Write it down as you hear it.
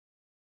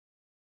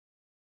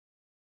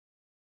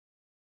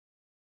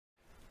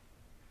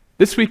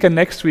This week and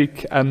next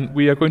week,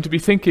 we are going to be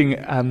thinking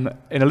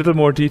in a little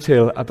more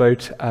detail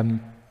about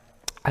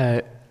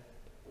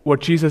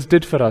what Jesus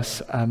did for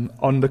us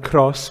on the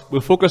cross.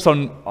 We'll focus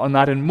on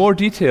that in more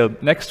detail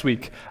next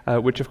week,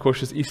 which of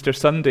course is Easter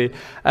Sunday.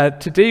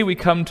 Today we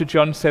come to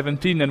John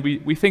 17, and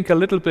we think a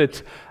little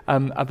bit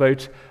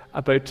about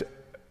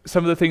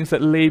some of the things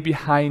that lay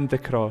behind the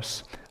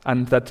cross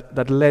and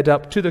that led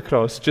up to the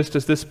cross, just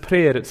as this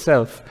prayer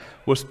itself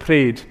was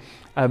prayed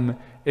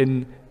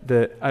in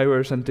the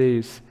hours and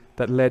days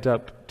that led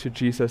up to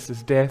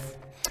Jesus' death.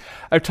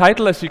 Our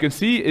title, as you can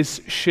see,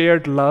 is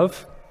Shared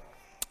Love.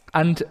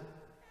 And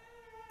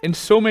in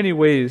so many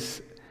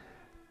ways,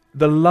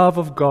 the love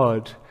of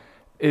God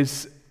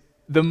is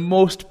the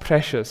most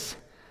precious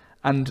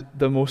and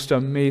the most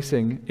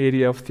amazing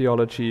area of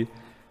theology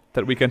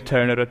that we can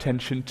turn our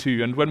attention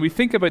to. And when we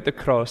think about the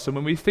cross and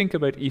when we think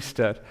about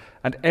Easter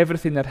and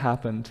everything that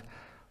happened,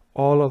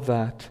 all of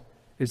that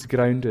is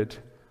grounded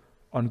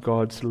on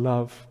God's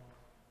love.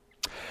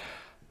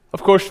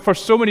 Of course, for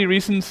so many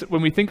reasons,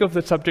 when we think of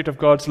the subject of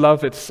God's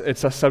love, it's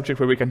a subject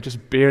where we can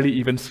just barely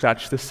even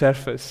scratch the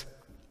surface.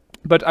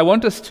 But I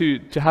want us to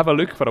have a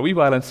look for a wee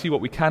while and see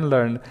what we can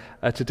learn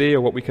today,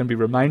 or what we can be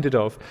reminded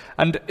of.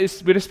 And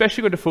we're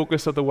especially going to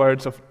focus on the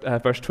words of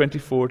verse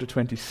 24 to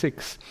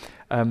 26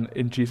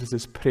 in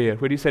Jesus' prayer,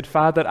 where he said,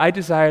 "Father, I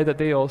desire that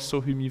they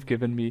also whom you've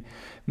given me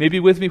may be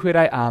with me where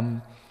I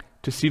am,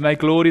 to see my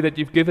glory that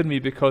you've given me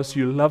because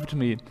you loved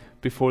me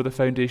before the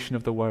foundation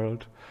of the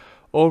world.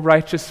 O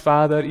righteous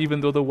Father,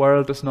 even though the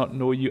world does not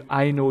know you,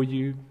 I know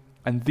you,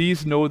 and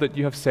these know that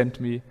you have sent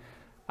me.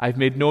 I've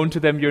made known to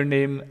them your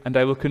name, and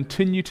I will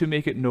continue to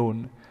make it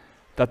known,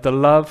 that the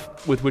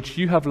love with which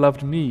you have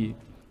loved me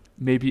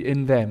may be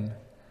in them,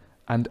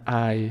 and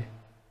I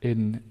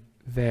in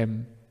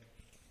them."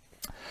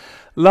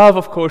 Love,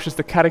 of course, is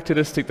the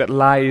characteristic that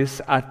lies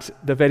at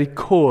the very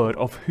core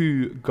of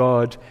who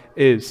God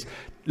is.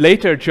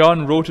 Later,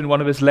 John wrote in one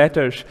of his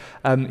letters,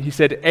 he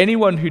said,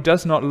 "Anyone who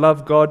does not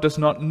love God does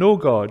not know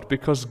God,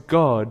 because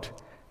God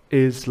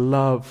is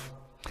love."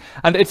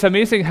 And it's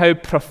amazing how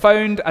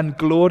profound and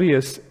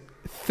glorious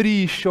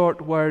three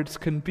short words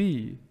can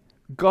be.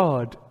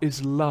 God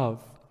is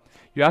love.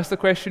 You ask the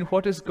question,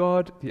 what is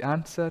God? The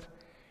answer,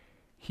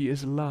 He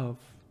is love.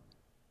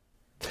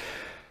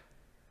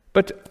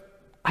 But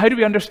how do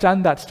we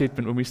understand that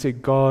statement when we say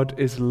God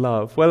is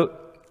love? Well,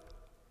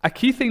 a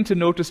key thing to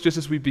notice just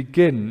as we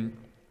begin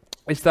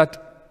is that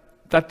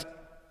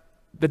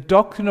the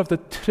doctrine of the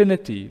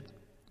Trinity,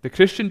 the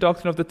Christian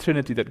doctrine of the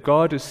Trinity, that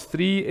God is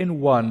three in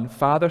one,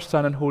 Father,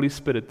 Son, and Holy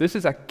Spirit, this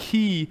is a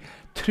key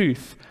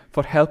truth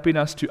for helping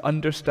us to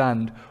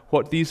understand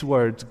what these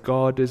words,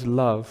 God is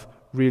love,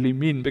 really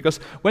mean. Because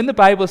when the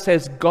Bible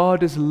says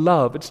God is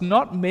love, it's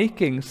not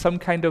making some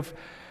kind of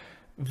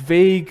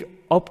vague,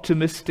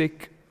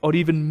 optimistic, or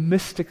even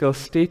mystical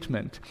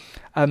statement.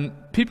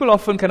 People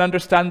often can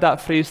understand that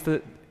phrase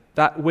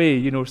that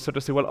way, sort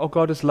of say, well, oh,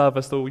 God is love,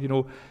 as though,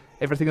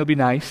 everything will be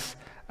nice.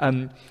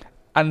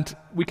 And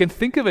we can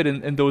think of it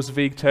in those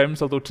vague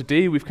terms, although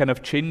today we've kind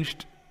of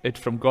changed it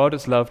from God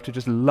is love to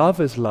just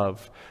love is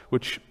love,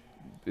 which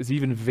is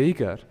even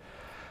vaguer.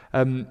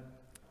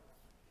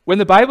 When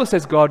the Bible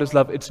says God is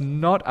love, it's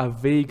not a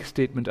vague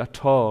statement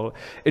at all.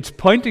 It's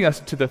pointing us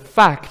to the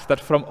fact that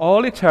from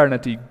all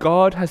eternity,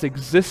 God has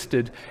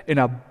existed in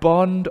a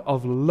bond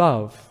of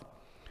love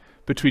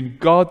between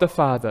God the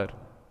Father,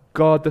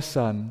 God the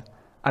Son,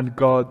 and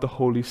God the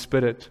Holy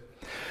Spirit.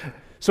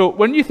 So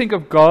when you think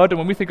of God, and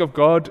when we think of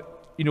God,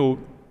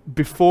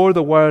 before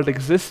the world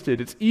existed,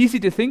 it's easy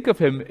to think of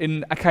him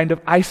in a kind of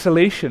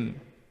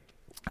isolation,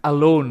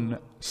 alone,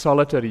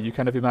 solitary. You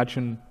kind of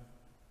imagine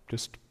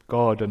just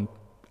God and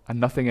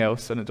nothing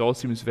else, and it all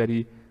seems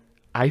very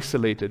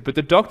isolated. But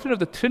the doctrine of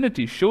the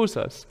Trinity shows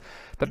us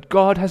that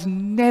God has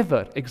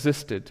never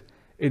existed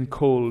in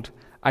cold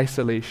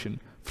isolation.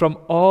 From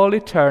all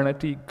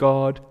eternity,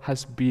 God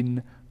has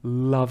been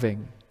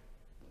loving.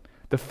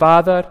 The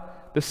Father,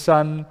 the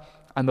Son,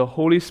 and the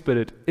Holy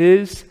Spirit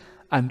is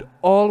and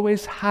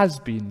always has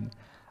been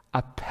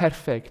a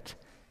perfect,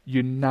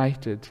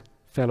 united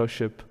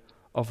fellowship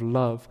of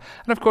love.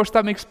 And of course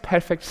that makes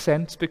perfect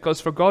sense, because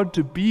for God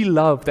to be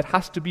love, there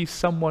has to be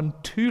someone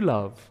to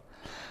love.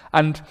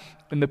 And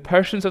in the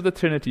persons of the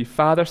Trinity,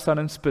 Father, Son,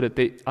 and Spirit,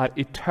 they are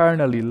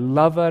eternally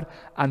lover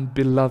and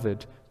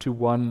beloved to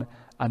one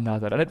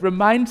another. And it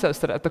reminds us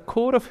that at the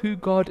core of who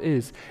God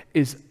is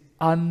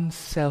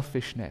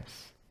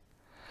unselfishness.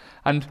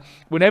 And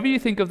whenever you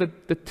think of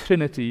the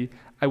Trinity,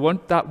 I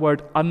want that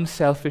word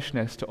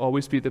unselfishness to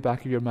always be at the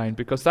back of your mind,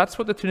 because that's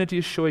what the Trinity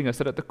is showing us,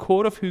 that at the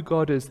core of who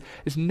God is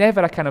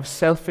never a kind of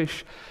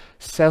selfish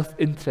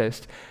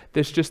self-interest.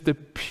 There's just the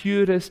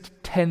purest,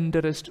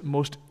 tenderest,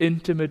 most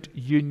intimate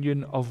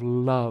union of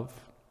love.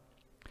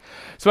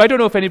 So I don't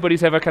know if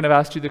anybody's ever kind of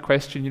asked you the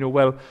question,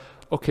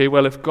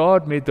 if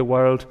God made the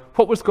world,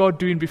 what was God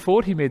doing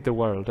before he made the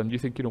world? And you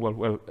think,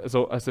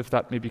 as if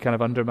that maybe kind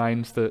of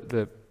undermines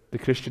the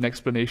Christian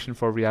explanation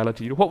for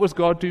reality. What was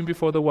God doing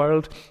before the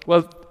world?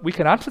 Well, we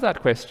can answer that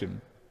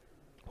question.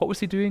 What was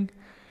he doing?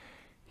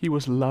 He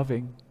was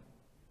loving.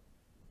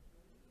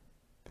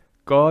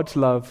 God's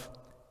love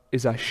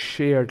is a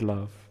shared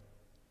love,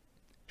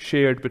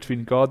 shared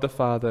between God the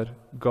Father,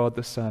 God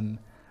the Son,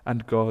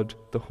 and God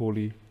the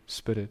Holy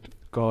Spirit.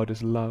 God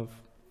is love.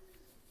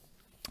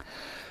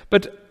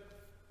 But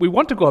we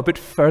want to go a bit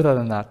further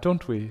than that,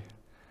 don't we?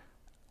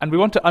 And we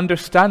want to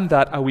understand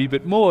that a wee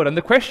bit more. And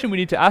the question we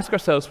need to ask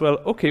ourselves, well,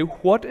 okay,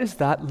 what is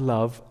that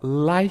love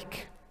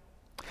like?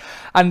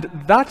 And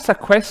that's a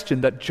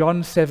question that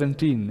John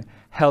 17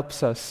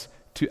 helps us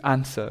to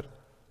answer.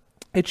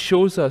 It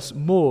shows us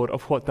more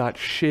of what that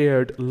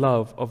shared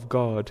love of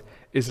God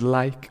is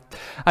like.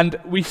 And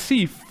we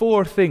see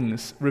 4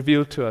 things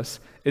revealed to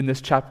us in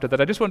this chapter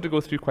that I just want to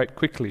go through quite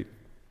quickly.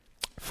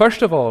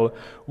 First of all,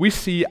 we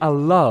see a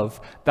love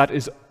that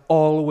is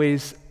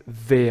always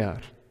there.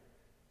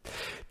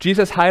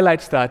 Jesus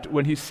highlights that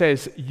when he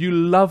says, "You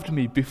loved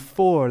me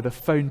before the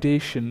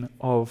foundation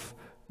of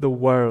the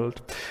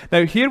world."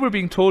 Now, here we're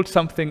being told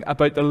something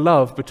about the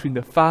love between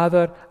the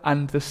Father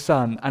and the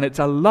Son, and it's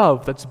a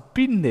love that's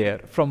been there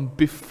from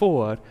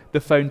before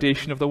the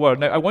foundation of the world.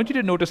 Now, I want you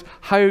to notice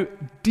how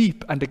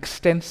deep and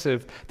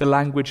extensive the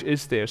language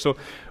is there. So,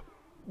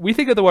 we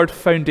think of the word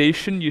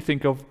foundation, you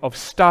think of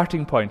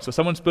starting point. So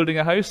someone's building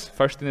a house,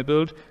 first thing they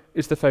build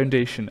is the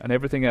foundation, and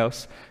everything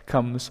else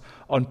comes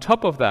on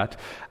top of that.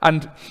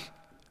 And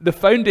the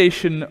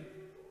foundation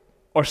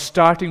or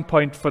starting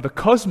point for the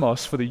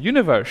cosmos, for the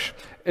universe,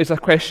 is a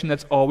question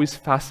that's always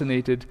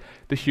fascinated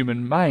the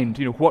human mind.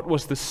 You know, what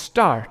was the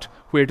start?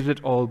 Where did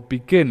it all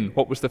begin?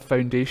 What was the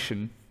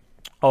foundation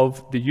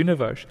of the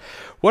universe?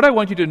 What I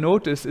want you to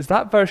notice is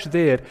that verse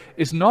there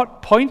is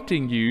not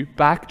pointing you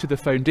back to the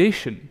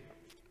foundation.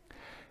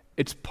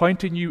 It's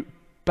pointing you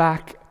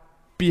back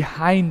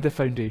behind the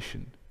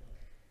foundation,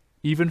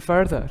 even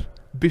further,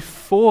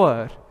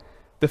 before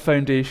the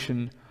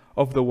foundation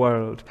of the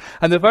world.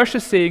 And the verse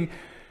is saying,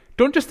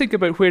 don't just think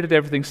about where did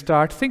everything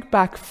start, think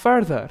back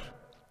further.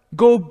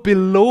 Go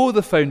below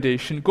the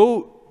foundation,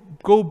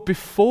 go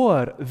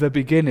before the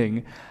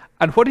beginning.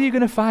 And what are you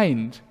going to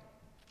find?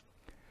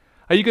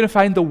 Are you going to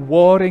find the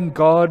warring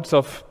gods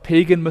of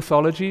pagan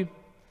mythology?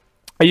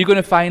 Are you going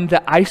to find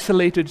the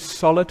isolated,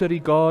 solitary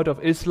God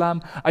of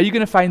Islam? Are you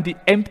going to find the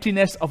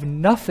emptiness of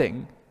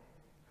nothing?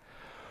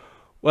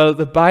 Well,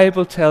 the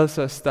Bible tells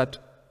us that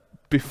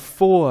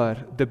before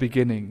the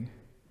beginning,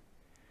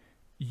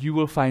 you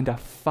will find a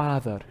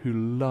Father who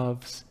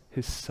loves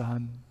his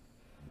Son.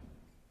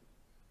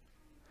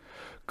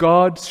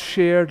 God's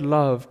shared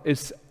love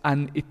is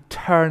an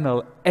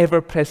eternal,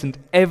 ever-present,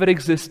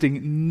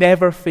 ever-existing,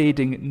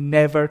 never-fading,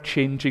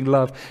 never-changing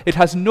love. It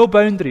has no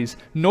boundaries,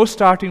 no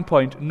starting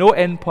point, no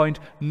end point,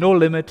 no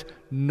limit,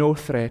 no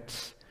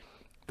threats.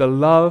 The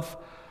love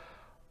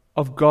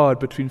of God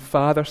between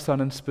Father,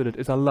 Son, and Spirit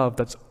is a love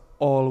that's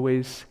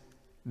always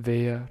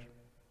there.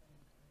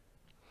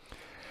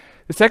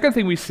 The second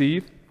thing we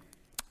see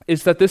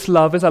is that this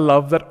love is a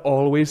love that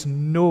always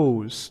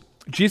knows.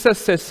 Jesus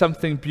says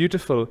something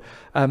beautiful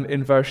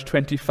in verse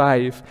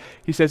 25.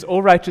 He says, "O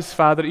righteous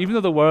Father, even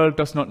though the world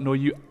does not know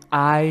you,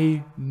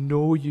 I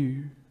know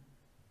you."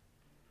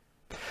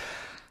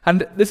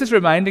 And this is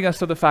reminding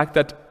us of the fact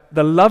that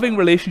the loving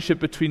relationship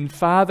between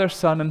Father,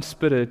 Son, and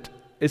Spirit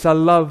is a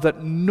love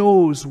that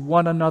knows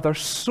one another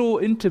so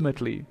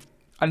intimately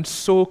and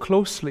so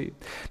closely.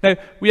 Now,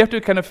 we have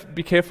to kind of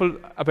be careful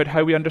about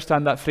how we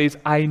understand that phrase,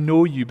 "I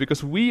know you,"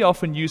 because we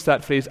often use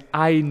that phrase,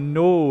 "I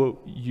know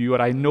you,"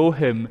 or "I know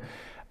him,"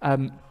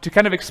 to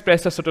kind of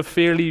express a sort of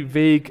fairly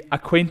vague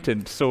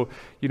acquaintance. So,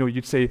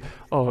 you'd say,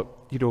 "Oh,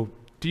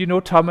 do you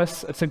know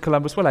Thomas at St.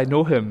 Columba's?" "Well, I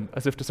know him,"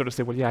 as if to sort of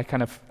say, "Well, yeah,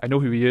 I know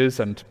who he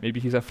is, and maybe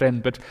he's a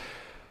friend." But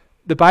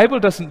the Bible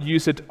doesn't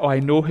use it, "Oh, I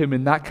know him,"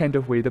 in that kind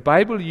of way. The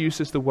Bible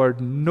uses the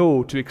word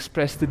 "know" to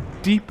express the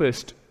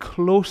deepest,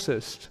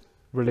 closest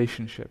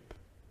relationship.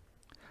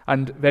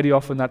 And very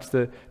often that's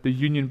the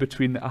union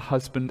between a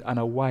husband and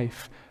a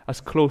wife,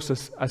 as close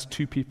as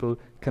two people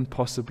can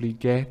possibly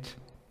get.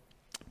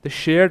 The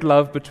shared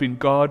love between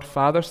God,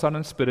 Father, Son,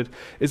 and Spirit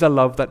is a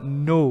love that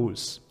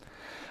knows.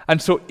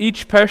 And so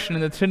each person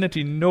in the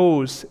Trinity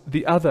knows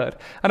the other.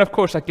 And of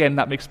course, again,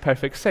 that makes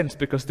perfect sense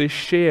because they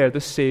share the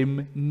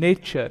same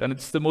nature. And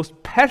it's the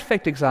most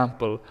perfect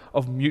example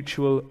of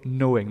mutual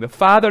knowing. The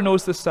Father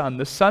knows the Son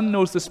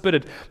knows the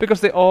Spirit,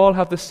 because they all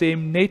have the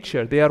same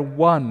nature. They are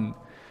one.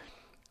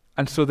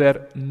 And so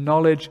their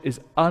knowledge is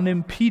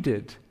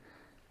unimpeded.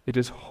 It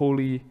is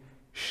wholly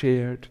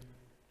shared.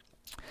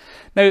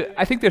 Now,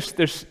 I think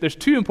there's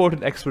two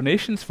important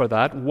explanations for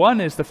that. One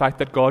is the fact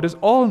that God is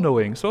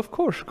all-knowing. So, of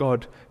course,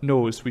 God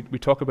knows. We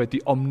talk about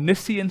the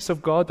omniscience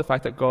of God, the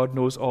fact that God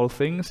knows all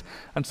things.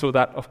 And so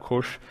that, of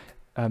course,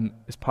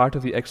 is part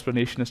of the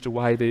explanation as to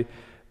why the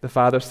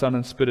Father, Son,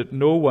 and Spirit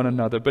know one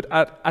another. But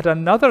at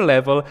another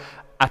level,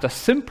 at a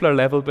simpler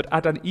level, but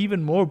at an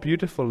even more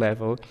beautiful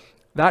level,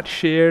 that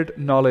shared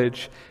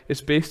knowledge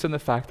is based on the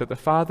fact that the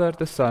Father,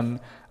 the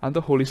Son, and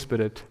the Holy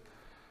Spirit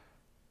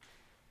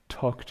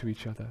talk to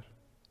each other.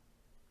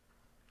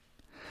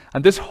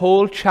 And this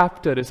whole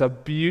chapter is a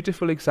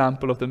beautiful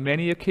example of the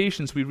many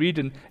occasions we read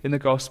in the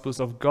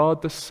Gospels of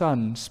God the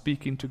Son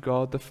speaking to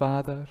God the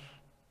Father.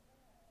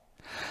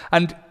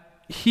 And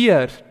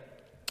here,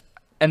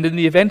 and in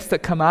the events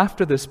that come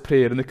after this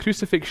prayer, in the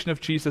crucifixion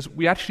of Jesus,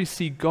 we actually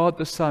see God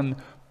the Son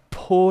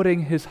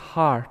pouring his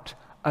heart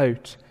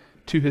out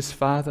to his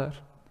Father.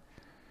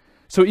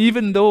 So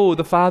even though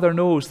the Father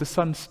knows, the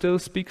Son still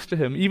speaks to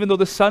him. Even though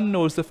the Son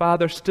knows, the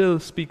Father still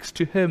speaks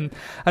to him.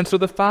 And so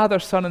the Father,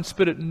 Son, and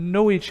Spirit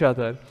know each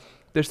other.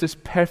 There's this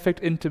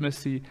perfect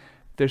intimacy.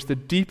 There's the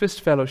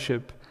deepest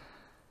fellowship.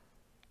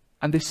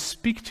 And they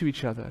speak to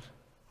each other.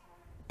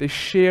 They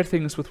share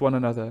things with one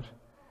another.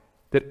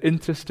 They're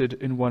interested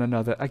in one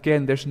another.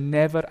 Again, there's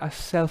never a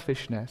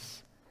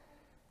selfishness,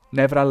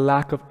 never a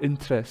lack of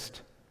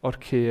interest or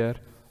care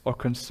or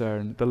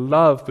concern. The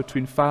love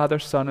between Father,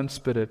 Son, and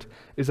Spirit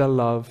is a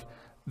love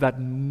that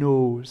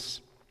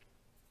knows.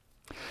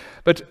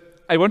 But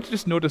I want to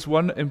just notice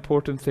one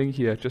important thing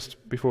here,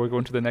 just before we go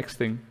into the next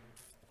thing.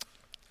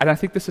 And I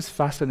think this is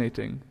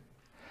fascinating.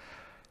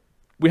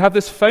 We have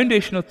this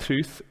foundational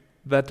truth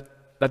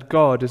that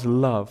God is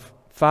love.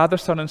 Father,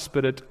 Son, and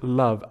Spirit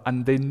love,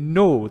 and they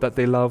know that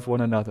they love one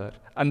another.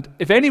 And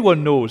if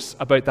anyone knows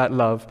about that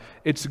love,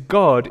 it's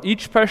God.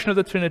 Each person of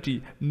the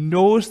Trinity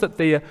knows that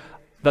they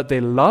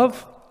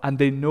love, and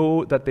they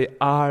know that they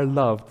are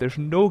loved. There's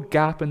no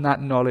gap in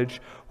that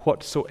knowledge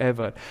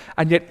whatsoever.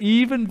 And yet,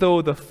 even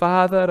though the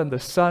Father and the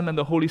Son and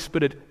the Holy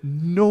Spirit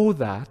know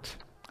that,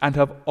 and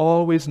have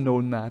always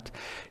known that,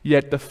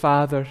 yet the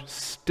Father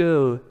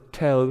still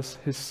tells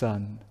his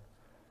Son,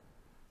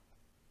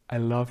 I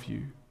love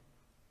you.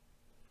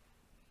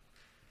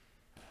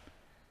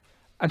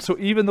 And so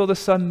even though the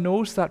Son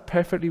knows that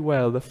perfectly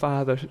well, the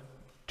Father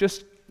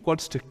just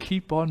wants to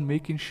keep on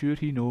making sure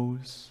he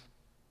knows.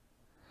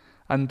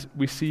 And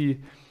we see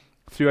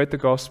throughout the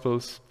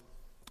Gospels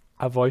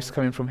a voice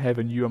coming from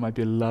heaven, you are my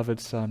beloved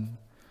Son,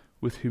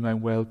 with whom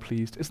I'm well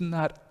pleased. Isn't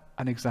that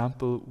an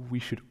example we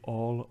should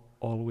all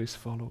always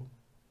follow?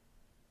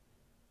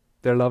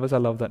 Their love is a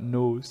love that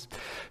knows.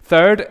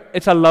 Third,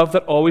 it's a love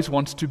that always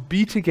wants to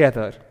be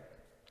together.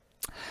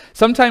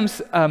 Sometimes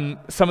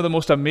some of the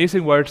most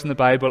amazing words in the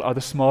Bible are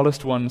the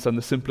smallest ones and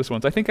the simplest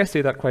ones. I think I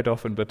say that quite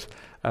often, but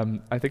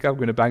I think I'm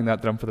going to bang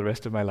that drum for the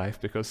rest of my life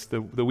because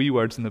the wee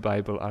words in the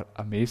Bible are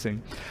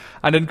amazing.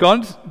 And in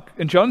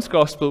John's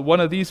Gospel, one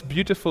of these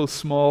beautiful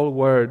small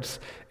words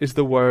is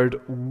the word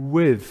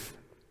with.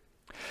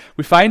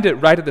 We find it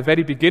right at the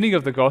very beginning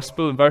of the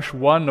Gospel, in verse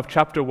 1 of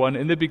chapter 1.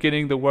 In the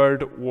beginning, the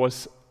Word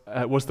was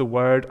the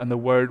Word, and the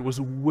Word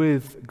was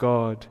with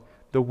God.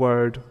 The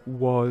Word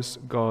was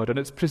God. And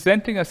it's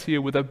presenting us here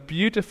with a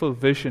beautiful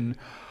vision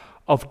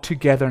of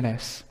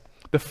togetherness.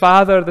 The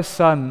Father, the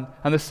Son,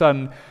 and the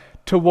Son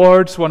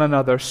towards one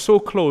another, so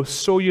close,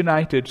 so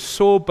united,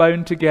 so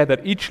bound together,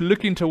 each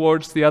looking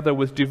towards the other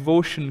with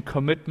devotion,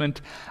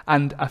 commitment,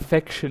 and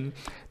affection.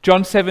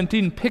 John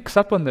 17 picks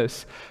up on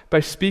this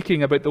by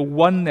speaking about the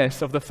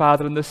oneness of the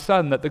Father and the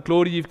Son, that the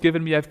glory you've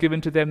given me I've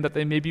given to them, that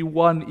they may be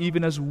one,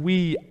 even as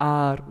we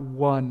are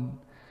one.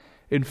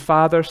 In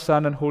Father,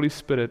 Son, and Holy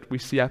Spirit, we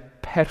see a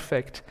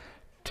perfect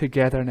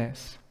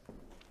togetherness.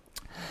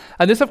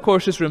 And this, of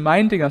course, is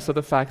reminding us of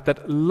the fact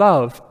that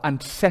love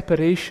and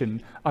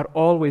separation are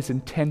always in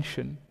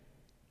tension.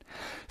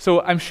 So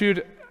I'm sure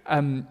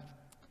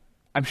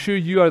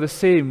you are the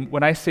same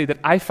when I say that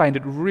I find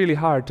it really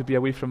hard to be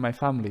away from my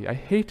family. I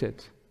hate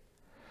it.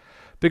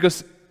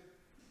 Because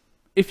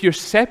if you're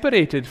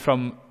separated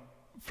from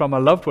a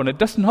loved one, it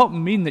does not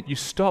mean that you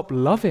stop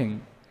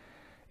loving.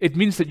 It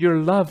means that your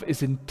love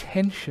is in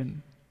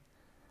tension.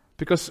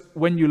 Because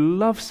when you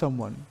love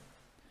someone,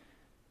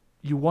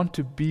 you want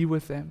to be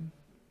with them.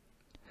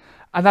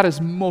 And that is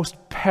most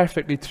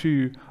perfectly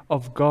true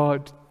of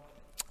God.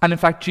 And in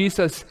fact,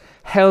 Jesus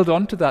held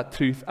on to that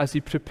truth as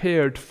he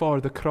prepared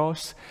for the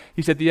cross.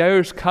 He said, the hour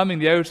is coming,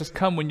 the hour has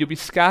come when you'll be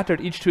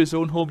scattered, each to his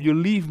own home. You'll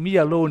leave me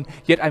alone,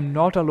 yet I'm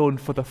not alone,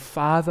 for the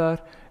Father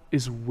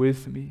is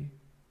with me.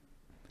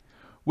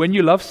 When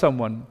you love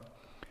someone,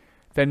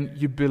 then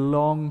you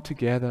belong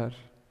together.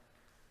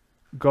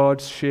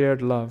 God's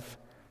shared love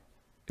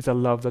is a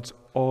love that's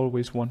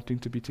always wanting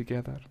to be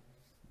together.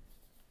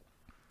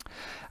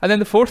 And then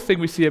the fourth thing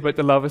we see about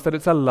the love is that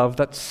it's a love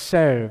that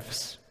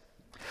serves.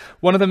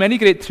 One of the many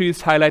great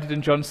truths highlighted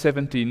in John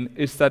 17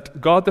 is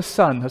that God the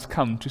Son has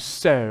come to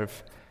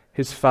serve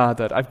his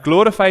Father. I've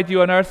glorified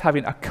you on earth,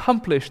 having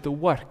accomplished the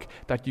work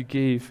that you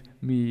gave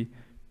me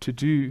to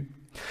do.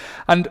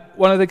 And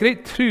one of the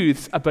great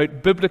truths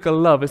about biblical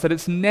love is that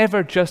it's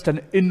never just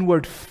an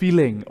inward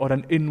feeling or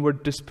an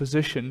inward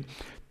disposition.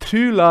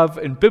 True love,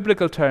 in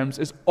biblical terms,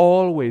 is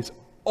always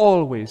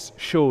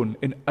shown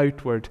in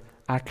outward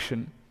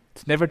action.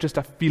 It's never just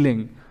a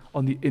feeling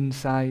on the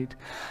inside.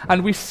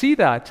 And we see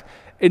that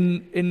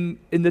in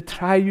the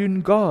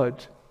triune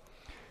God.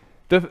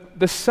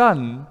 The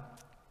Son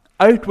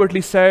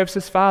outwardly serves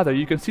his Father.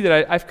 You can see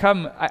that I've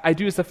come, I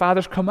do as the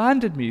Father's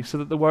commanded me, so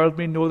that the world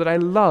may know that I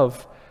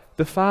love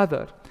the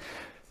Father.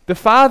 The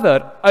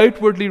Father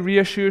outwardly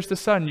reassures the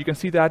Son. You can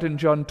see that in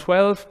John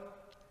 12,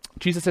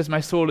 Jesus says, my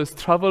soul is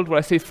troubled, where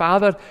I say,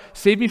 Father,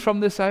 save me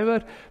from this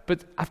hour,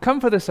 but I've come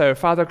for this hour.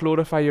 Father,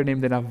 glorify your name.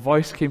 Then a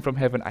voice came from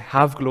heaven, I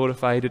have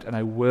glorified it, and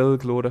I will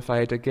glorify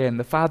it again.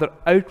 The Father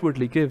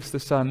outwardly gives the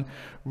Son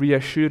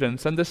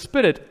reassurance, and the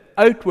Spirit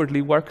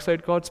outwardly works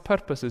out God's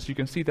purposes. You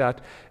can see that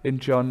in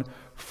John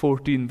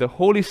 14. The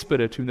Holy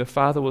Spirit, whom the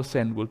Father will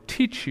send, will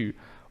teach you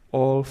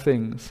all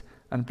things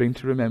and bring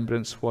to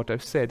remembrance what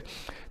I've said.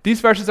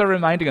 These verses are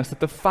reminding us that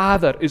the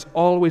Father is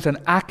always an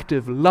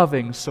active,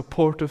 loving,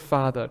 supportive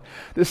Father.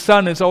 The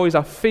Son is always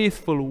a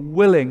faithful,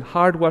 willing,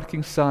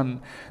 hard-working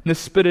Son. And the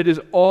Spirit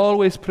is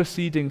always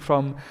proceeding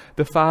from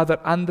the Father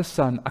and the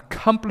Son,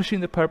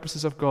 accomplishing the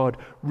purposes of God,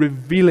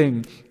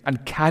 revealing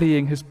and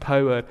carrying His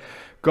power.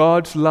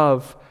 God's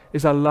love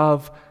is a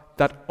love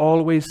that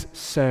always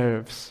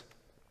serves.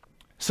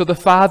 So the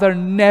Father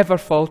never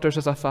falters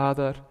as a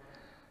Father.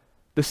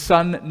 The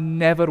Son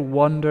never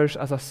wanders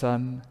as a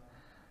Son.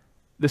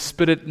 The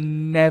Spirit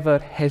never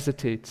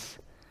hesitates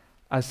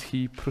as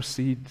He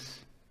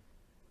proceeds.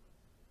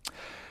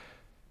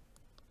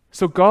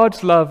 So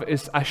God's love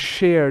is a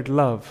shared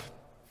love.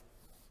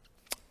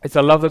 It's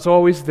a love that's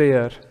always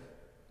there,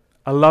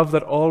 a love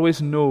that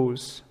always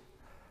knows,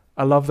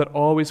 a love that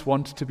always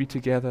wants to be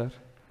together,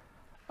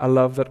 a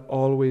love that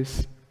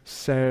always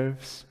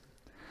serves.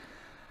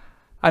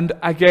 And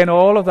again,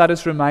 all of that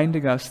is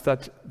reminding us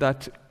that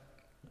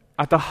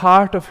at the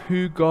heart of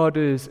who God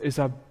is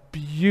a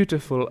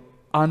beautiful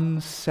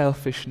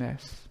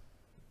unselfishness.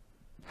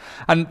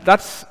 And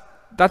that's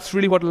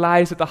really what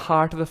lies at the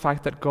heart of the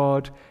fact that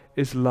God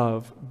is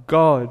love.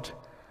 God,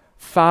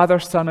 Father,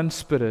 Son, and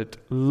Spirit,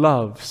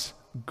 loves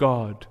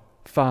God,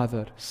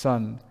 Father,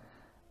 Son,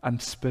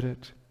 and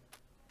Spirit.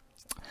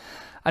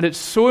 And it's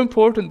so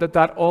important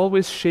that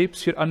always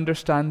shapes your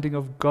understanding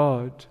of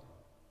God.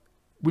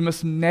 We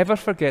must never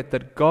forget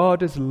that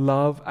God is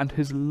love, and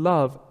His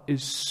love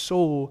is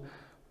so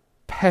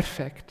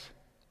perfect.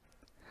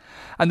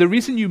 And the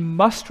reason you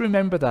must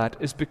remember that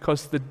is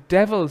because the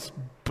devil's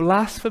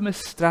blasphemous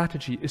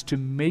strategy is to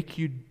make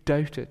you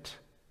doubt it.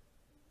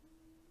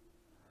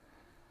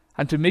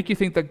 And to make you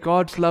think that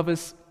God's love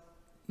is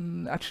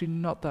actually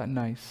not that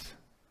nice.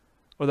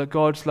 Or that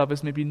God's love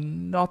is maybe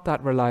not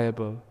that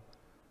reliable.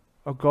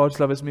 Or God's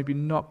love is maybe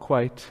not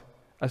quite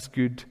as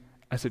good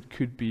as it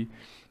could be.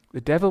 The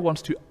devil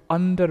wants to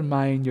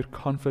undermine your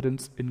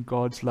confidence in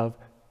God's love.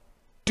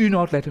 Do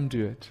not let him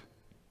do it.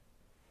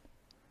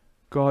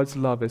 God's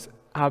love is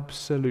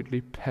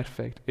absolutely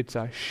perfect. It's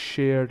a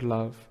shared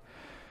love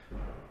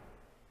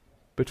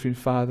between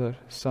Father,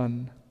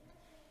 Son,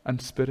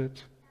 and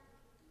Spirit.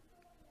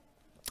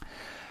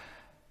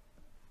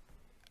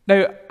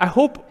 Now, I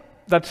hope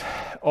that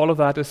all of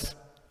that is,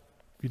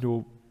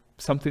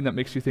 something that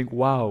makes you think,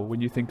 wow,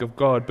 when you think of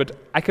God. But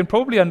I can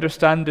probably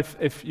understand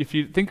if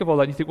you think of all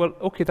that, you think, well,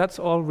 okay, that's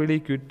all really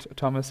good,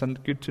 Thomas,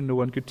 and good to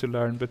know and good to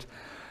learn.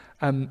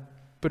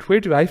 But where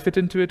do I fit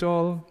into it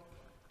all?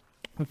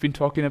 We've been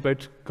talking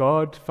about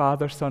God,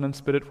 Father, Son, and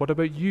Spirit. What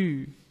about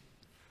you?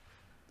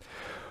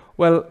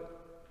 Well,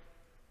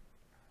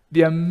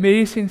 the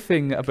amazing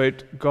thing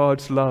about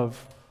God's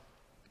love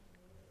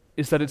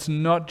is that it's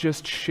not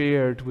just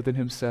shared within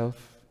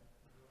Himself.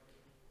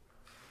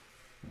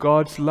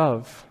 God's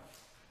love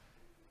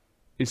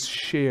is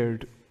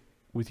shared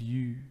with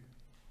you.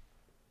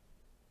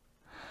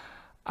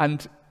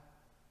 And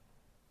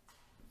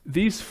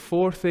these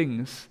four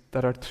things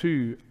that are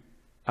true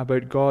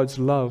about God's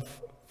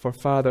love for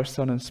Father,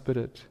 Son, and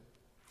Spirit,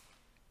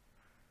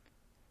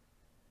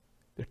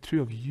 they're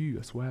true of you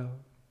as well.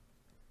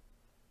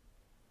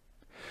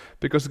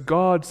 Because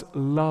God's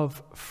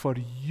love for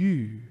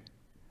you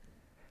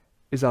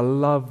is a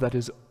love that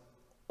is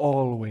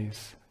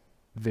always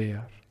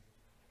there.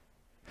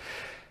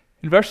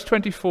 In verse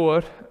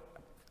 24,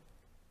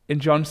 in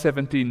John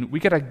 17,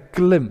 we get a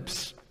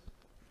glimpse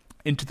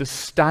into the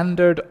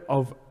standard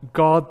of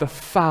God the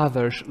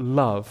Father's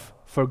love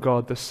for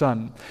God the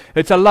Son.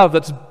 It's a love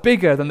that's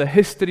bigger than the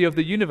history of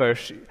the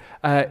universe.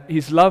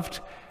 He's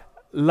loved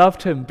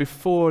Him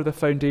before the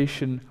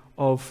foundation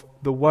of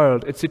the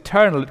world. It's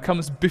eternal. It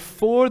comes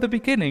before the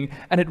beginning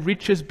and it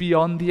reaches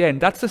beyond the end.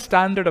 That's the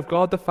standard of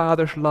God the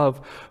Father's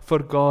love for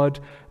God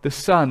the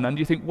Son. And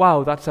you think,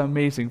 wow, that's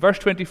amazing. Verse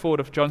 24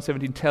 of John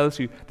 17 tells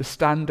you the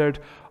standard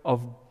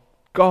of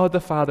God the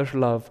Father's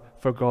love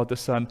for God the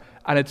Son.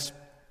 And it's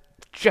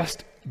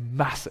just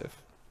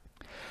massive.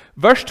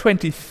 Verse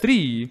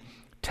 23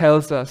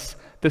 tells us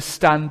the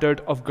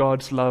standard of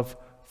God's love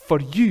for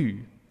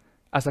you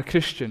as a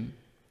Christian,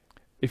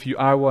 if you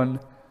are one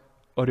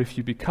or if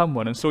you become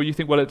one. And so you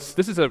think, well,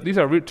 these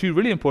are two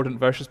really important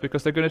verses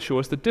because they're going to show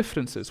us the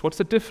differences. What's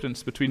the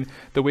difference between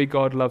the way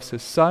God loves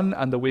His Son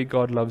and the way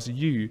God loves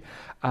you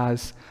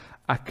as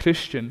a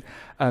Christian?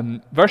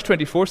 Verse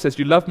 24 says,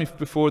 you loved me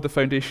before the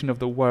foundation of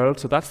the world.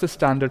 So that's the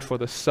standard for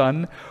the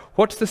Son.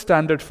 What's the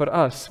standard for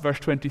us? Verse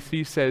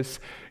 23 says,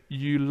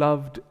 you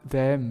loved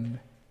them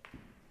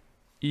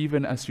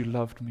even as you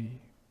loved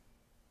me.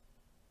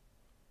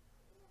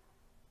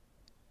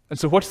 And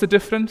so what's the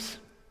difference?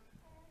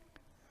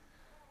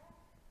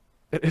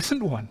 There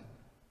isn't one.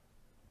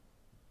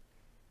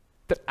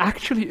 there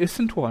actually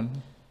isn't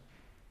one.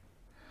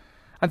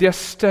 And the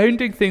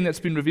astounding thing that's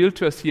been revealed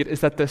to us here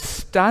is that the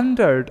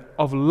standard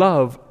of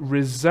love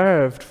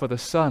reserved for the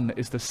Son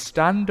is the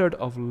standard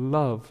of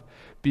love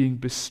being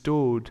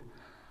bestowed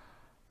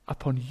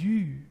upon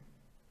you.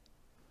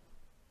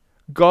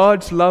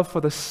 God's love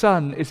for the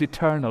Son is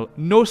eternal.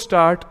 No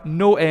start,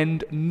 no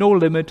end, no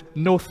limit,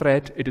 no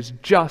threat. It is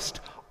just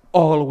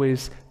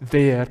always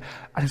there.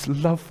 And His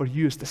love for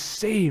you is the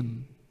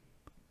same.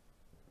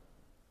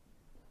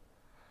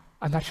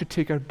 And that should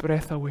take our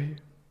breath away.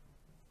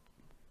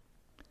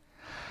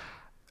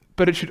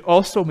 But it should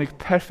also make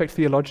perfect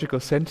theological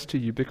sense to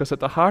you, because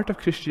at the heart of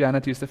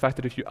Christianity is the fact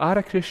that if you are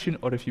a Christian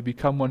or if you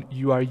become one,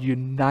 you are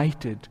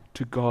united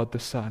to God the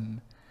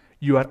Son.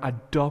 You are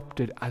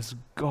adopted as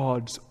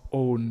God's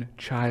own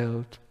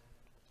child.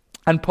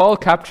 And Paul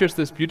captures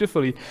this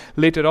beautifully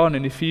later on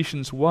in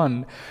Ephesians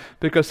 1,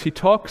 because he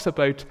talks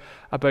about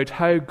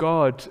how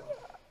God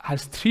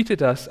has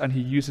treated us, and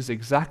he uses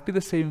exactly the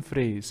same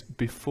phrase,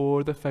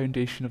 before the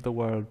foundation of the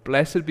world.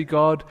 Blessed be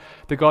God,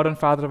 the God and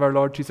Father of our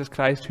Lord Jesus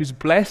Christ, who's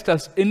blessed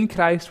us in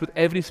Christ with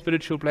every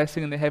spiritual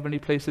blessing in the heavenly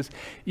places,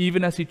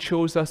 even as he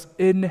chose us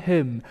in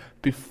him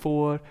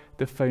before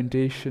the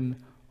foundation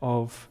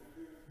of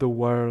the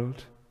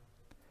world.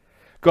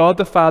 God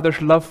the Father's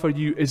love for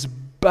you is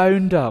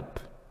bound up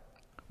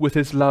with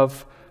his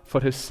love for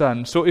his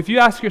Son. So if you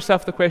ask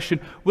yourself the question,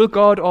 will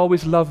God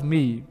always love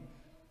me?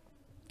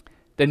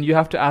 Then you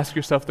have to ask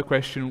yourself the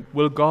question,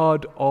 will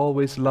God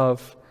always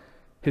love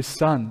his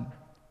Son?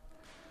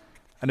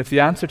 And if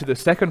the answer to the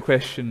second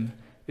question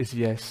is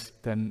yes,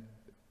 then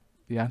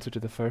the answer to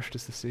the first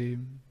is the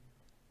same.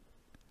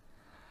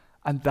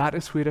 And that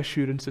is where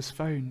assurance is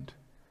found.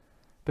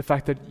 The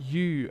fact that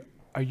you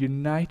are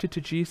united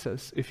to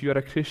Jesus if you are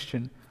a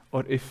Christian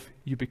or if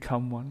you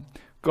become one.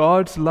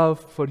 God's love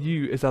for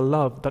you is a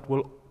love that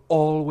will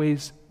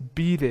always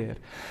be there.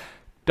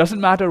 Doesn't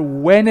matter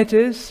when it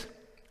is,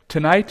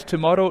 tonight,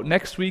 tomorrow,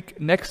 next week,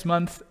 next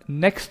month,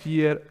 next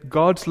year,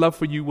 God's love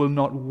for you will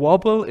not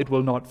wobble, it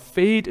will not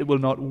fade, it will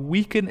not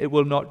weaken, it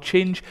will not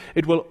change.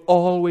 It will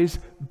always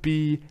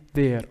be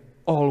there,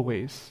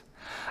 always.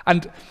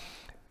 And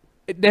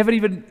it never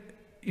even,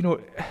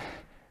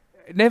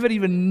 it never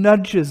even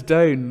nudges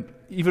down,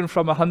 even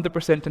from 100%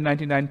 to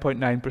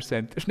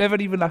 99.9%. There's never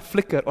even a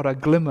flicker or a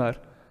glimmer.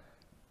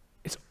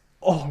 It's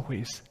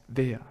always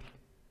there.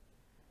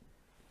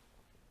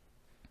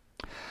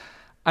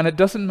 And it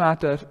doesn't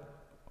matter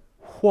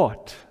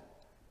what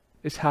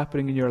is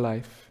happening in your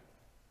life.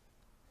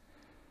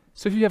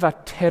 So if you have a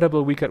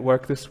terrible week at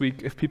work this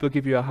week, if people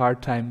give you a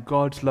hard time,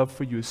 God's love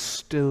for you is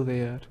still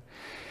there.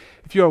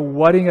 If you are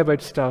worrying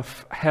about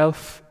stuff,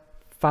 health,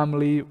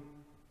 family,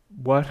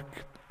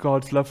 work,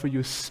 God's love for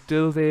you is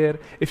still there.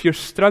 If you're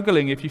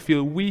struggling, if you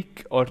feel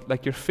weak or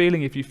like you're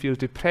failing, if you feel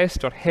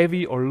depressed or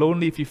heavy or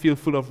lonely, if you feel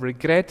full of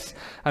regrets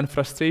and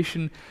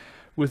frustration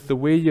with the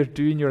way you're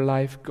doing your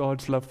life,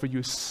 God's love for you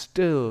is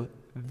still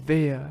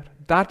there.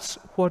 That's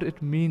what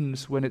it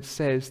means when it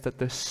says that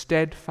the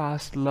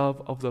steadfast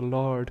love of the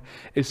Lord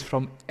is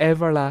from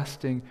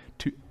everlasting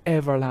to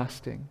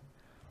everlasting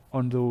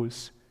on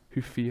those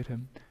who fear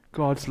him.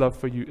 God's love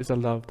for you is a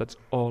love that's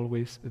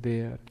always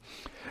there.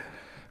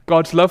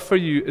 God's love for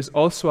you is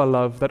also a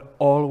love that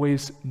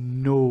always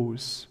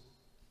knows.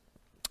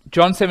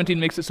 John 17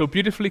 makes it so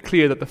beautifully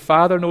clear that the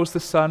Father knows the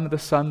Son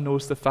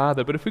knows the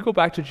Father. But if we go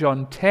back to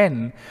John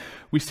 10,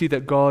 we see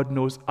that God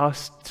knows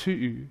us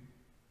too.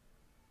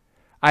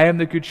 I am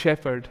the good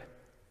shepherd.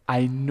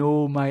 I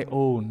know my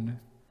own,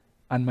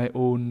 and my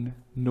own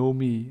know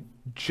me,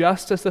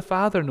 just as the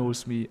Father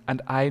knows me,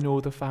 and I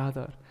know the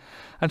Father.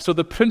 And so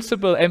the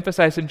principle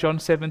emphasized in John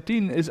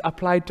 17 is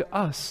applied to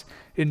us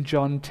in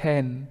John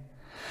 10.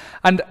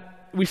 And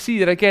we see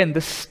that again,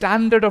 the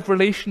standard of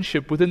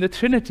relationship within the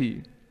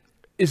Trinity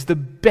is the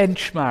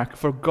benchmark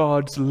for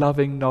God's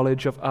loving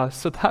knowledge of us.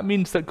 So that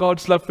means that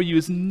God's love for you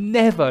is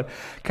never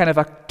kind of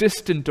a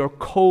distant or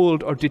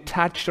cold or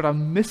detached or a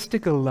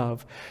mystical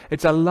love.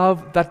 It's a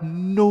love that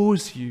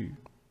knows you.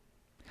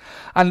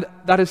 And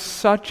that is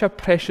such a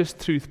precious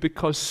truth,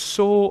 because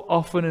so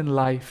often in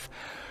life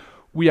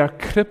we are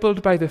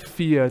crippled by the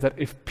fear that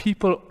if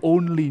people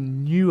only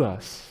knew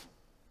us,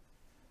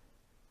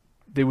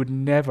 they would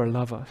never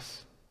love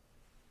us.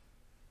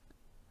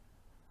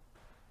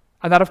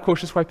 And that, of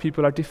course, is why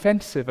people are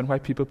defensive and why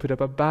people put up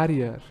a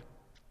barrier.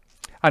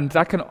 And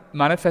that can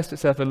manifest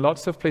itself in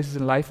lots of places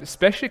in life,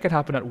 especially it can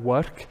happen at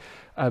work.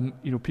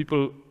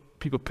 People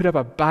put up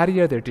a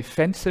barrier, they're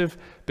defensive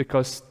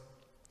because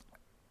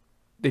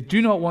they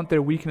do not want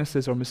their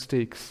weaknesses or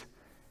mistakes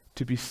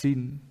to be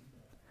seen.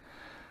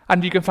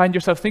 And you can find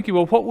yourself thinking,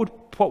 well, what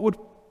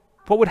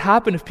would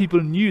happen if people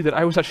knew that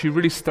I was actually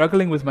really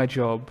struggling with my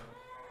job?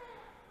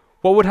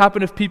 What would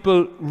happen if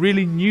people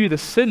really knew the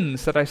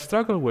sins that I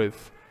struggle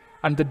with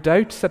and the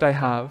doubts that I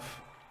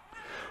have?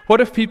 What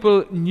if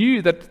people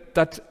knew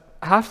that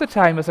half the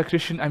time as a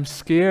Christian I'm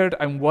scared,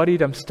 I'm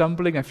worried, I'm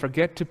stumbling, I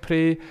forget to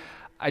pray,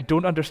 I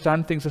don't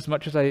understand things as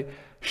much as I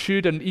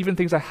should, and even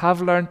things I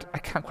have learned, I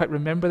can't quite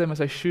remember them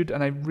as I should,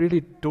 and I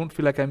really don't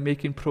feel like I'm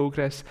making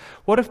progress.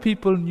 What if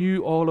people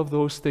knew all of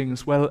those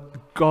things? Well,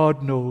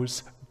 God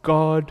knows.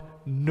 God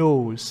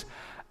knows,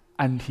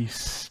 and He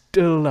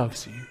still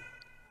loves you.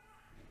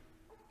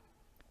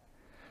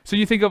 So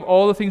you think of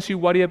all the things you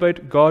worry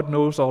about, God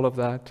knows all of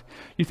that.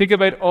 You think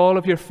about all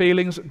of your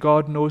failings,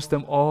 God knows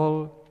them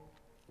all.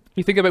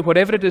 You think about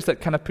whatever it is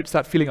that kind of puts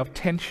that feeling of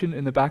tension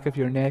in the back of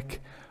your neck,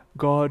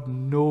 God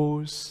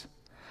knows.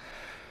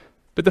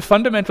 But the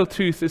fundamental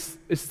truth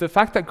is the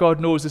fact that God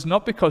knows is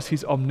not because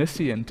He's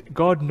omniscient.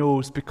 God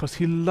knows because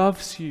He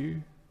loves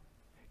you.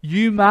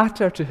 You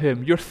matter to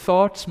Him. Your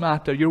thoughts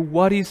matter. Your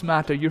worries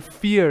matter. Your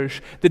fears.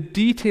 The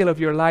detail of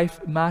your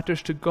life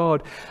matters to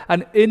God.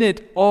 And in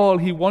it all,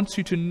 He wants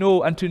you to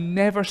know and to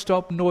never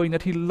stop knowing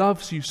that He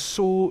loves you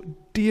so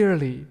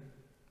dearly.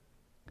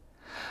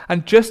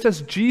 And just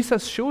as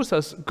Jesus shows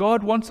us,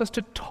 God wants us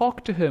to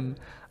talk to Him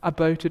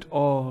about it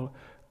all.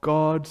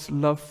 God's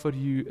love for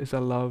you is a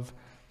love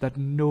that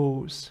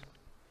knows.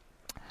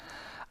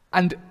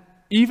 And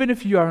even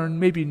if you are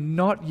maybe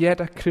not yet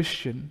a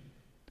Christian,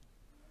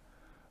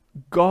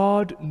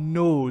 God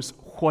knows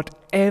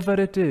whatever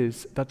it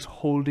is that's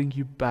holding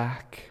you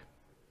back.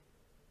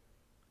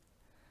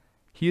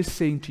 He is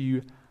saying to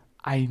you,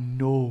 I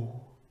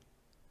know,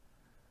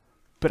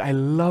 but I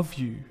love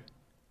you,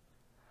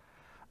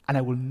 and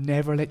I will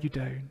never let you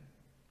down.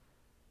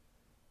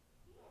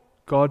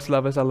 God's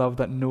love is a love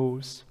that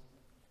knows.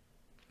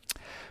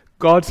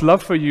 God's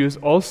love for you is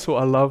also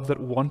a love that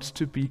wants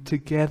to be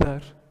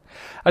together.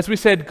 As we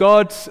said,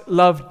 God's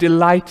love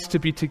delights to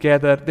be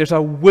together. There's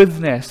a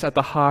withness at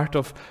the heart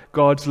of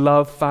God's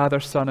love, Father,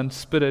 Son, and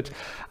Spirit.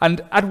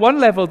 And at one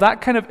level,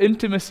 that kind of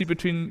intimacy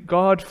between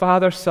God,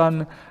 Father,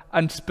 Son,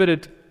 and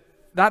Spirit,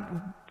 that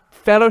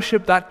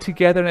fellowship, that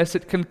togetherness,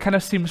 it can kind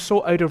of seem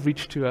so out of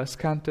reach to us,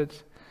 can't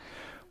it?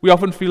 We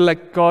often feel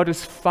like God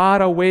is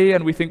far away,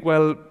 and we think,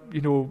 well,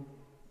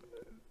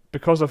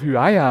 because of who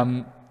I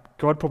am,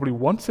 God probably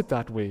wants it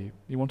that way.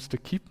 He wants to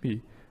keep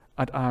me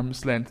at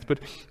arm's length. But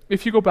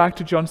if you go back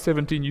to John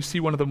 17, you see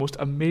one of the most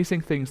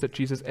amazing things that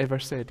Jesus ever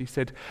said. He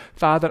said,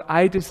 Father,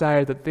 I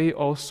desire that they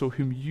also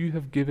whom you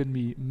have given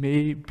me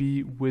may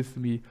be with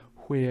me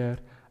where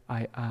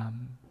I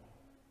am.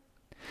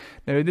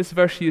 Now in this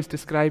verse he is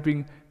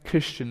describing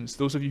Christians,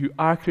 those of you who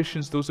are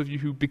Christians, those of you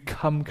who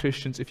become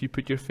Christians if you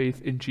put your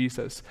faith in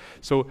Jesus.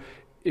 So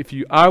if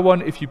you are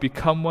one, if you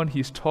become one,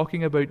 he's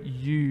talking about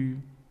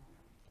you.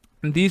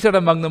 And these are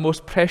among the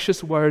most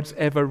precious words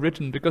ever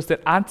written because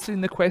they're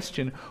answering the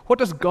question, what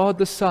does God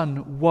the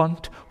Son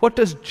want? What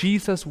does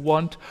Jesus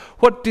want?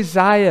 What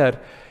desire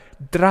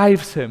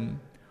drives him?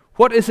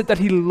 What is it that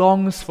he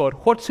longs for?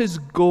 What's his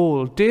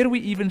goal? Dare we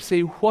even say,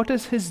 what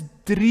is his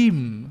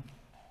dream?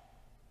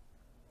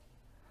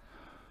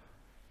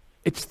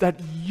 It's that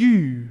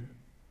you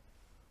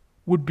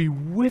would be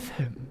with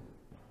him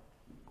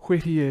where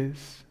he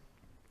is.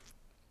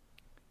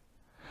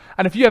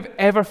 And if you have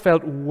ever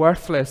felt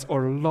worthless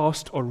or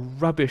lost or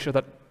rubbish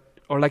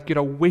or like you're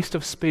a waste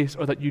of space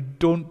or that you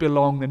don't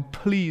belong, then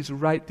please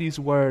write these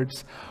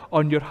words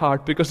on your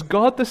heart, because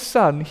God the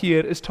Son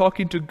here is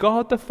talking to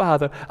God the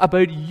Father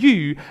about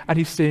you, and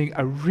he's saying,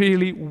 I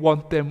really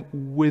want them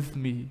with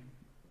me.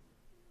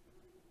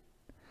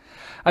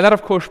 And that,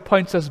 of course,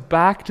 points us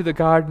back to the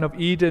Garden of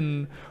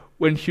Eden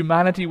when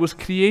humanity was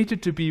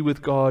created to be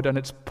with God, and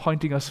it's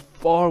pointing us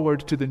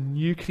forward to the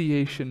new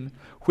creation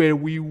where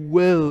we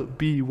will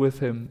be with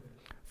him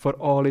for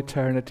all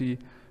eternity,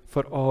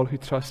 for all who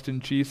trust in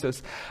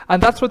Jesus.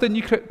 And that's what the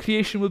new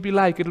creation will be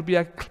like. It'll be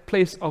a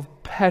place of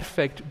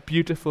perfect,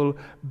 beautiful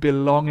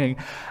belonging.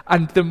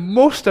 And the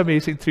most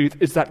amazing truth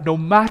is that no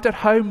matter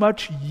how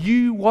much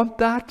you want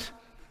that,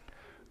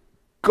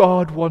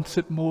 God wants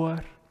it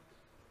more.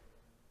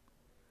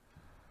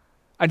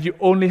 And you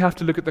only have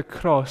to look at the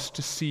cross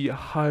to see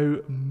how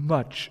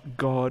much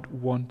God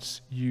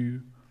wants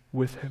you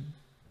with him.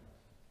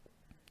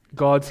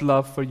 God's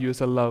love for you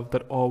is a love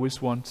that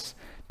always wants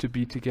to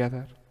be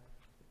together.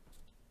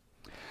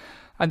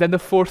 And then the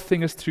fourth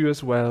thing is true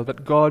as well,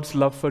 that God's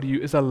love for you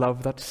is a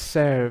love that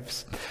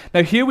serves.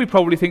 Now here we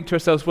probably think to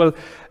ourselves, well,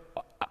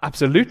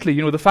 absolutely,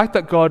 the fact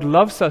that God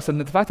loves us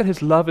and the fact that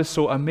his love is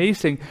so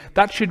amazing,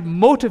 that should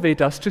motivate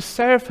us to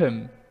serve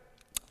him.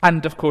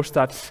 And of course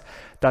that's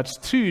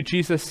true.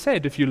 Jesus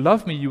said, if you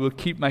love me, you will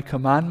keep my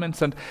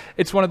commandments. And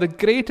it's one of the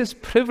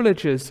greatest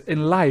privileges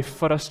in life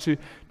for us to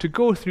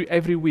go through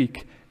every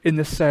week in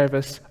the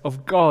service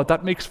of God.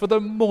 That makes for the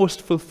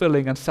most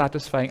fulfilling and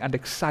satisfying and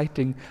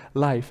exciting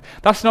life.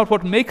 That's not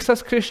what makes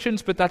us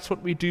Christians, but that's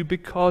what we do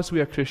because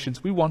we are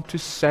Christians. We want to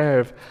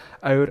serve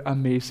our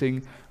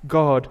amazing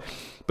God.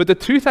 But the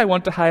truth I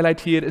want to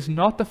highlight here is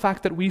not the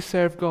fact that we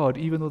serve God,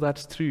 even though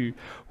that's true.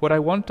 What I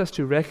want us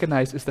to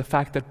recognize is the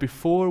fact that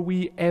before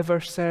we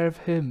ever serve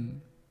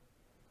him,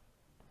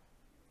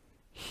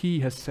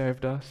 he has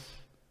served us.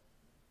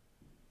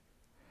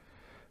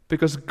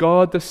 Because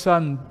God the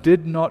Son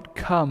did not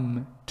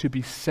come to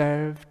be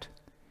served.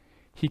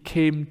 He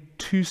came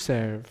to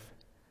serve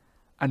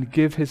and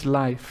give his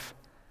life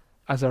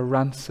as a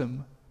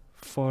ransom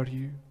for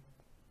you.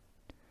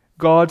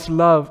 God's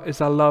love is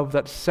a love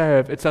that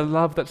serves. It's a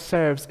love that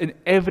serves in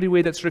every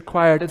way that's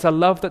required. It's a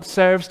love that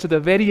serves to the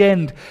very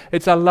end.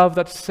 It's a love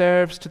that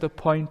serves to the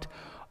point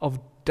of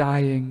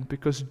dying,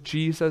 because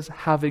Jesus,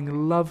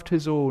 having loved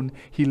his own,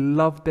 he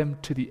loved them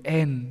to the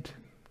end.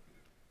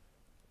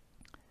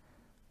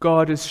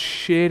 God is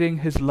sharing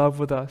his love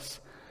with us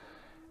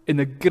in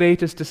the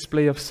greatest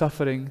display of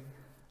suffering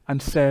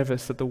and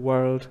service that the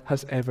world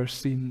has ever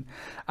seen.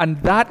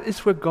 And that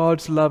is where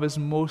God's love is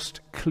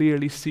most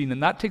clearly seen.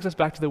 And that takes us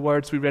back to the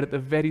words we read at the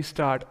very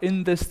start.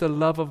 In this, the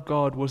love of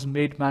God was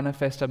made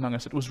manifest among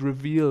us. It was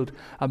revealed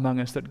among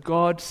us that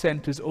God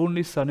sent his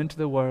only Son into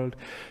the world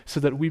so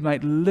that we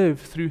might live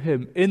through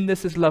him. In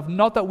this is love,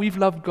 not that we've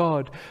loved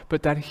God,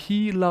 but that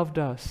he loved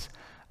us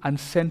and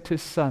sent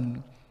his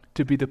Son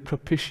to be the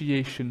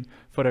propitiation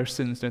for our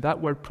sins. Now, that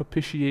word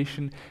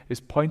propitiation is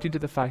pointing to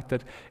the fact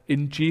that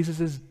in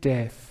Jesus'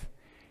 death,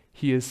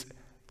 he is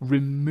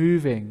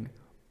removing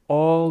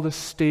all the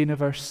stain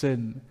of our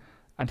sin,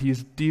 and he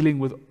is dealing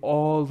with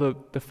all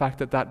the fact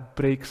that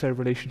breaks our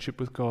relationship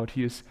with God.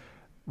 He is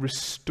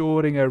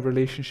restoring our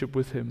relationship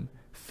with him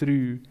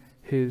through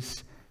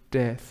his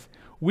death.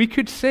 We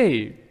could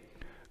say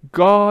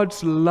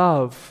God's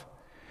love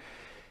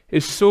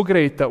is so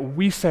great that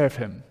we serve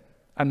him.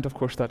 And of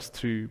course that's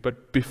true.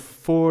 But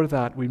before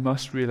that, we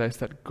must realize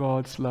that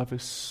God's love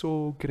is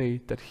so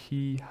great that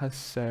he has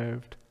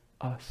served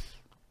us.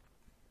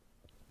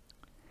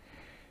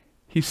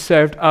 He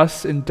served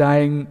us in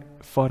dying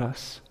for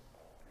us.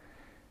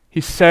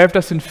 He served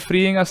us in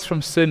freeing us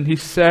from sin. He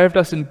served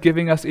us in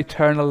giving us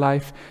eternal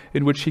life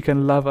in which he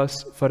can love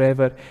us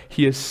forever.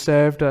 He has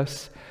served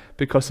us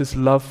because his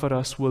love for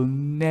us will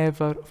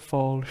never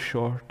fall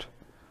short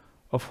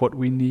of what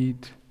we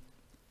need.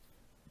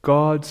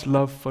 God's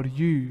love for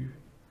you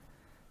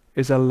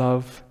is a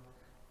love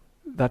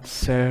that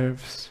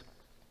serves.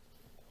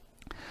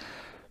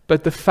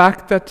 But the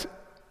fact that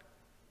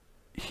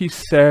he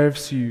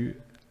serves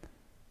you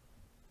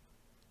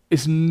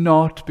is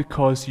not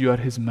because you are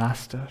his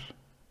master.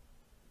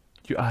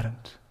 You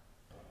aren't.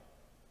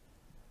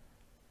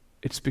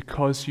 It's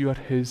because you are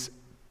his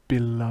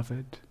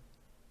beloved.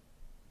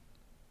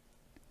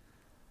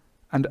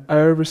 And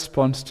our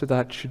response to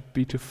that should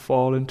be to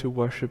fall into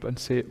worship and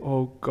say,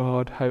 "Oh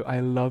God, how I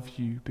love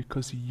you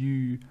because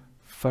you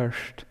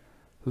first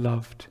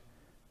loved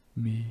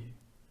me."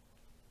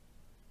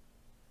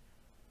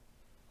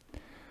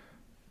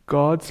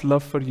 God's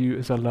love for you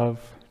is a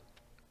love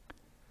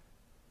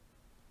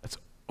that's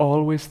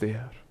always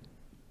there.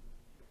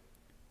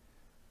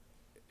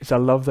 It's a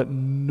love that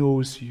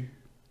knows you.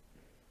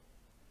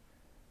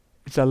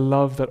 It's a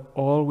love that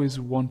always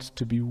wants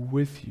to be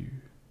with you.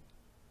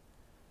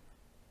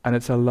 And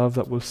it's a love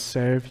that will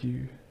serve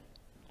you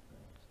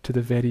to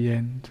the very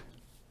end.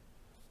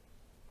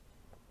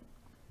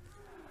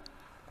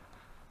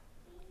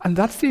 And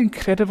that's the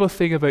incredible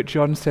thing about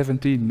John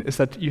 17, is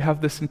that you have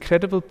this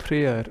incredible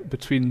prayer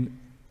between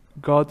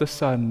God the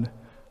Son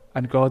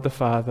and God the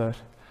Father,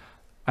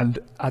 and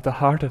at the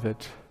heart of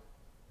it,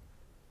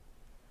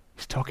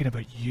 he's talking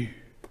about you.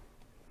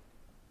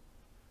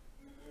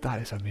 That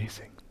is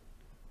amazing.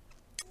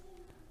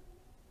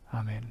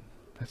 Amen.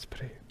 Let's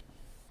pray.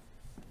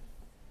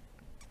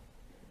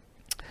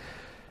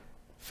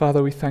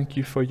 Father, we thank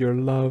you for your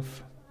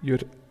love, your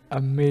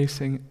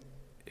amazing,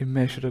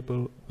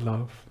 immeasurable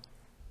love,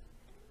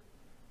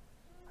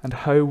 and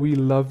how we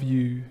love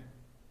you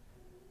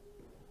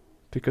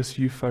because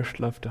you first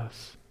loved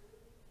us.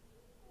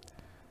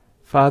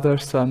 Father,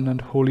 Son,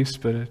 and Holy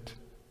Spirit,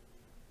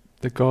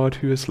 the God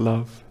who is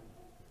love,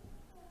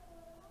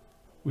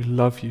 we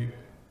love you.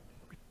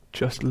 We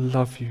just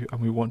love you,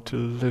 and we want to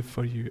live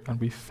for you, and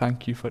we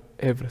thank you for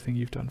everything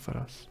you've done for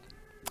us.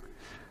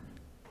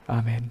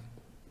 Amen.